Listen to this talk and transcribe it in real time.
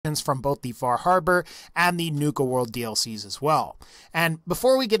from both the Far Harbor and the Nuka World DLCs as well. And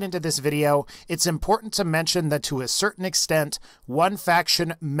before we get into this video, it's important to mention that to a certain extent, one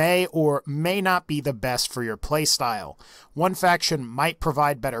faction may or may not be the best for your playstyle. One faction might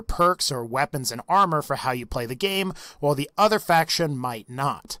provide better perks or weapons and armor for how you play the game, while the other faction might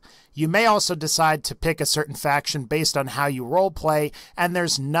not. You may also decide to pick a certain faction based on how you roleplay, and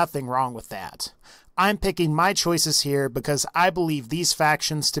there's nothing wrong with that. I'm picking my choices here because I believe these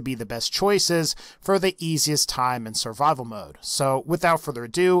factions to be the best choices for the easiest time in survival mode. So without further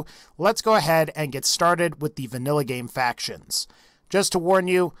ado, let's go ahead and get started with the vanilla game factions. Just to warn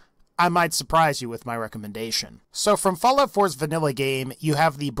you, I might surprise you with my recommendation. So from Fallout 4's vanilla game, you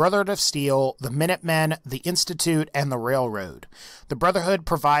have the Brotherhood of Steel, the Minutemen, the Institute, and the Railroad. The Brotherhood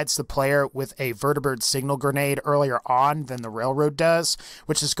provides the player with a vertibird signal grenade earlier on than the Railroad does,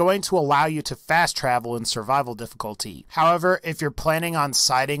 which is going to allow you to fast travel in survival difficulty. However, if you're planning on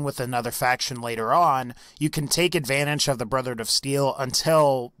siding with another faction later on, you can take advantage of the Brotherhood of Steel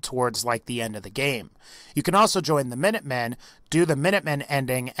until towards like the end of the game. You can also join the Minutemen, do the Minutemen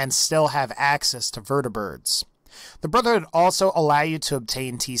ending, and still have access to vertibirds. The Brotherhood also allow you to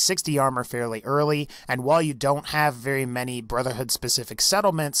obtain T60 armor fairly early, and while you don't have very many Brotherhood-specific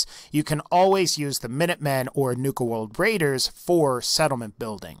settlements, you can always use the Minutemen or Nuka World Raiders for settlement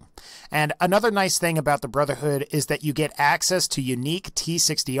building. And another nice thing about the Brotherhood is that you get access to unique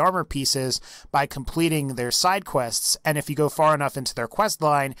T60 armor pieces by completing their side quests, and if you go far enough into their quest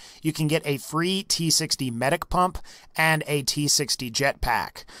line, you can get a free T60 medic pump and a T60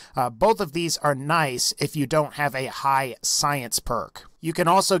 jetpack. Both of these are nice if you don't have a high science perk. You can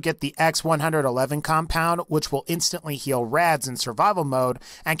also get the X111 compound, which will instantly heal rads in survival mode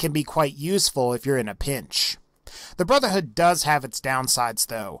and can be quite useful if you're in a pinch. The Brotherhood does have its downsides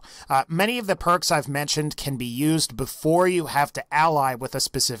though. Many of the perks I've mentioned can be used before you have to ally with a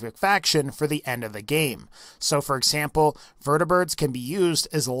specific faction for the end of the game. So for example, vertibirds can be used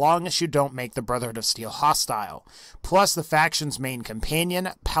as long as you don't make the Brotherhood of Steel hostile. Plus the faction's main companion,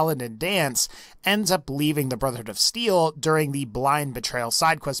 Paladin Dance, ends up leaving the Brotherhood of Steel during the Blind Betrayal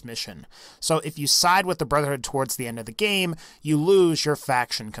side quest mission. So if you side with the Brotherhood towards the end of the game, you lose your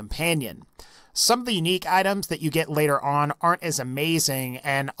faction companion. Some of the unique items that you get later on aren't as amazing,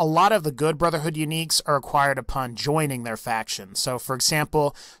 and a lot of the good Brotherhood uniques are acquired upon joining their faction. So for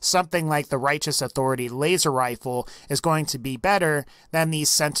example, something like the Righteous Authority laser rifle is going to be better than the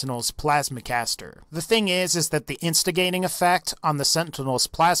Sentinel's plasma caster. The thing is that the instigating effect on the Sentinel's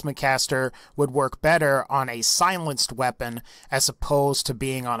plasma caster would work better on a silenced weapon as opposed to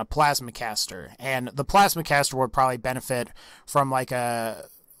being on a plasma caster, and the plasma caster would probably benefit from like a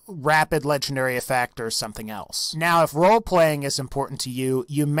rapid legendary effect or something else. Now, if role-playing is important to you,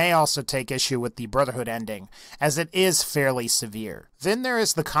 you may also take issue with the Brotherhood ending, as it is fairly severe. Then there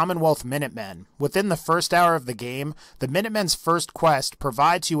is the Commonwealth Minutemen. Within the first hour of the game, the Minutemen's first quest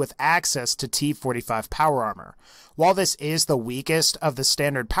provides you with access to T45 power armor. While this is the weakest of the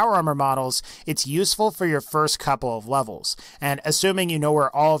standard power armor models, it's useful for your first couple of levels, and assuming you know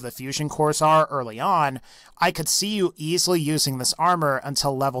where all of the fusion cores are early on, I could see you easily using this armor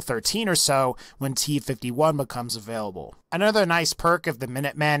until level 13 or so when T51 becomes available. Another nice perk of the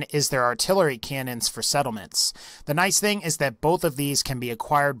Minutemen is their artillery cannons for settlements. The nice thing is that both of these can be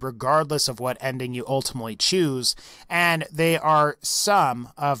acquired regardless of what ending you ultimately choose, and they are some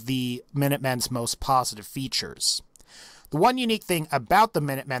of the Minutemen's most positive features. The one unique thing about the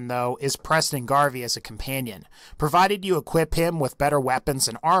Minutemen, though, is Preston Garvey as a companion. Provided you equip him with better weapons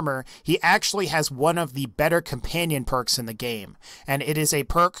and armor, he actually has one of the better companion perks in the game, and it is a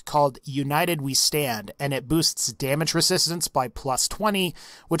perk called United We Stand, and it boosts damage resistance by plus 20,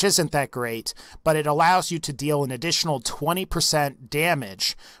 which isn't that great, but it allows you to deal an additional 20%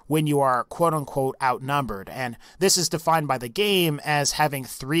 damage when you are quote-unquote outnumbered, and this is defined by the game as having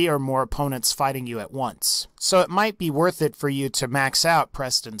 3 or more opponents fighting you at once. So it might be worth it for you to max out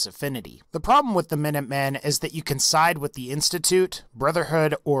Preston's affinity. The problem with the Minutemen is that you can side with the Institute,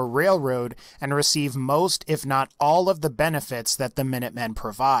 Brotherhood, or Railroad and receive most, if not all, of the benefits that the Minutemen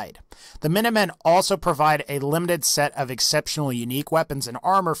provide. The Minutemen also provide a limited set of exceptional unique weapons and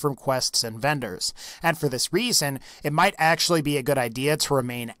armor from quests and vendors, and for this reason, it might actually be a good idea to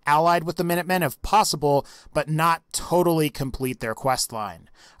remain allied with the Minutemen if possible, but not totally complete their quest line.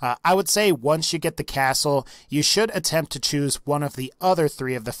 I would say once you get the castle, you should attempt to choose one of the other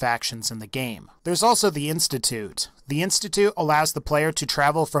 3 of the factions in the game. There's also the Institute. The Institute allows the player to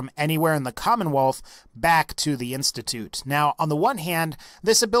travel from anywhere in the Commonwealth back to the Institute. Now, on the one hand,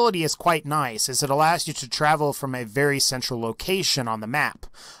 this ability is quite nice, as it allows you to travel from a very central location on the map.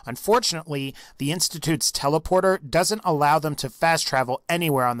 Unfortunately, the Institute's teleporter doesn't allow them to fast travel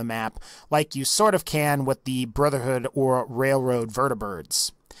anywhere on the map, like you sort of can with the Brotherhood or Railroad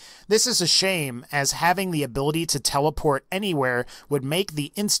vertibirds. This is a shame, as having the ability to teleport anywhere would make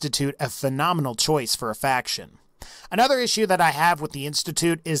the Institute a phenomenal choice for a faction. Another issue that I have with the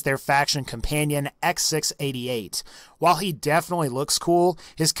Institute is their faction companion, X688. While he definitely looks cool,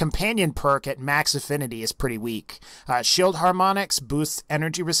 his companion perk at max affinity is pretty weak. Shield Harmonics boosts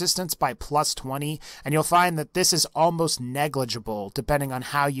energy resistance by plus 20, and you'll find that this is almost negligible depending on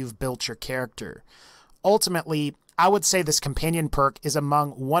how you've built your character. Ultimately, I would say this companion perk is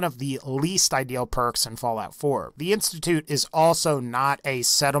among one of the least ideal perks in Fallout 4. The Institute is also not a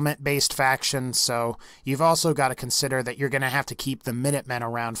settlement-based faction, so you've also got to consider that you're going to have to keep the Minutemen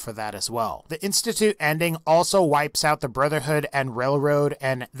around for that as well. The Institute ending also wipes out the Brotherhood and Railroad,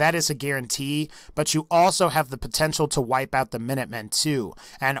 and that is a guarantee, but you also have the potential to wipe out the Minutemen too.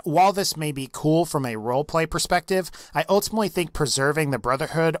 And while this may be cool from a roleplay perspective, I ultimately think preserving the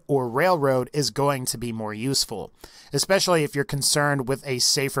Brotherhood or Railroad is going to be more useful, especially if you're concerned with a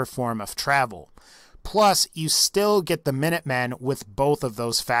safer form of travel. Plus, you still get the Minutemen with both of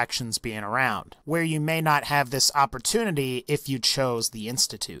those factions being around, where you may not have this opportunity if you chose the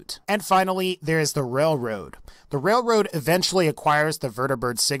Institute. And finally, there is the Railroad. The Railroad eventually acquires the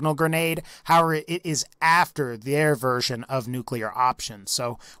Vertibird Signal Grenade, however, it is after their version of nuclear options.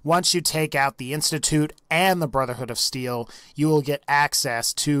 So once you take out the Institute and the Brotherhood of Steel, you will get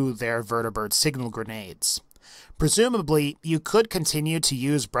access to their Vertibird Signal Grenades. Presumably, you could continue to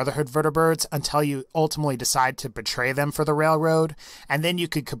use Brotherhood vertibirds until you ultimately decide to betray them for the Railroad, and then you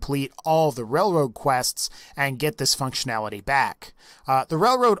could complete all the Railroad quests and get this functionality back. The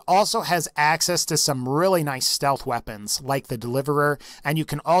Railroad also has access to some really nice stealth weapons, like the Deliverer, and you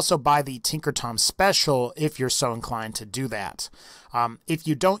can also buy the Tinker Tom Special if you're so inclined to do that. If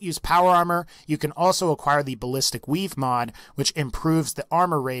you don't use power armor, you can also acquire the Ballistic Weave mod, which improves the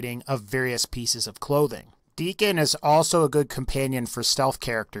armor rating of various pieces of clothing. Deacon is also a good companion for stealth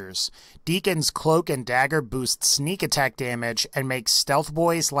characters. Deacon's Cloak and Dagger boosts sneak attack damage and makes stealth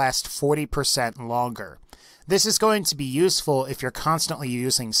boys last 40% longer. This is going to be useful if you're constantly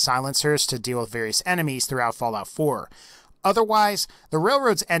using silencers to deal with various enemies throughout Fallout 4. Otherwise, the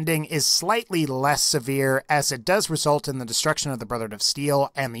Railroad's ending is slightly less severe, as it does result in the destruction of the Brotherhood of Steel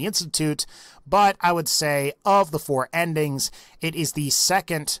and the Institute, but I would say of the 4 endings, it is the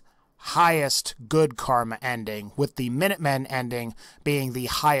second highest good karma ending, with the Minutemen ending being the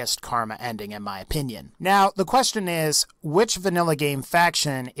highest karma ending in my opinion. Now, the question is, which vanilla game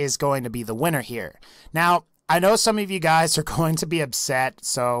faction is going to be the winner here? Now, I know some of you guys are going to be upset,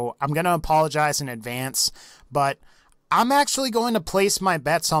 so I'm going to apologize in advance, but I'm actually going to place my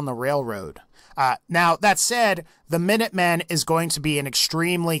bets on the Railroad. Now, that said, the Minutemen is going to be an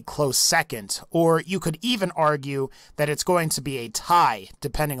extremely close second, or you could even argue that it's going to be a tie,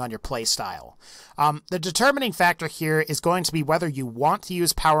 depending on your playstyle. The determining factor here is going to be whether you want to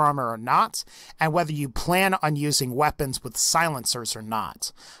use power armor or not, and whether you plan on using weapons with silencers or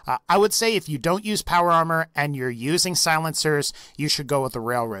not. I would say if you don't use power armor and you're using silencers, you should go with the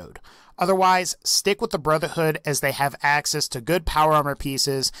Railroad. Otherwise, stick with the Brotherhood, as they have access to good power armor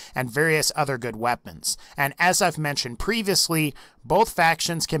pieces and various other good weapons. And as I've mentioned previously, both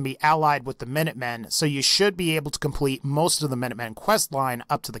factions can be allied with the Minutemen, so you should be able to complete most of the Minutemen questline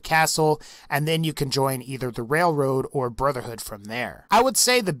up to the castle, and then you can join either the Railroad or Brotherhood from there. I would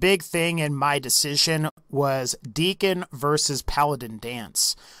say the big thing in my decision was Deacon versus Paladin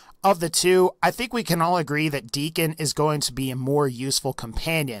Dance. Of the two, I think we can all agree that Deacon is going to be a more useful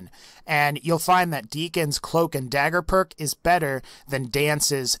companion, and you'll find that Deacon's Cloak and Dagger perk is better than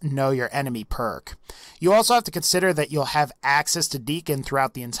Dance's Know Your Enemy perk. You also have to consider that you'll have access to Deacon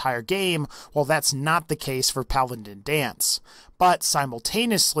throughout the entire game, while that's not the case for Paladin Dance. But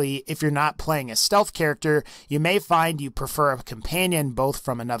simultaneously, if you're not playing a stealth character, you may find you prefer a companion both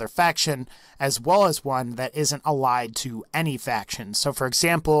from another faction, as well as one that isn't allied to any faction. So for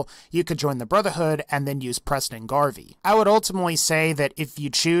example, you could join the Brotherhood and then use Preston Garvey. I would ultimately say that if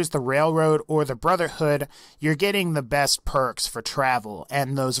you choose the Railroad or the Brotherhood, you're getting the best perks for travel,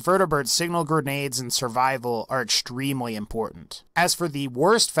 and those Vertibird Signal Grenades and survival are extremely important. As for the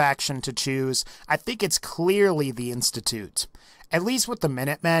worst faction to choose, I think it's clearly the Institute. At least with the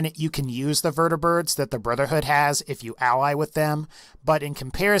Minutemen, you can use the vertibirds that the Brotherhood has if you ally with them, but in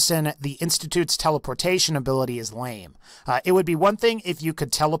comparison, the Institute's teleportation ability is lame. It would be one thing if you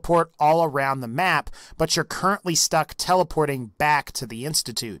could teleport all around the map, but you're currently stuck teleporting back to the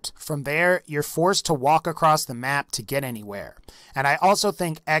Institute. From there, you're forced to walk across the map to get anywhere. And I also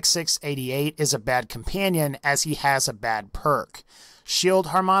think X688 is a bad companion as he has a bad perk. Shield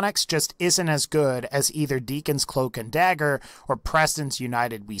harmonics just isn't as good as either Deacon's Cloak and Dagger or Preston's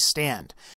United We Stand.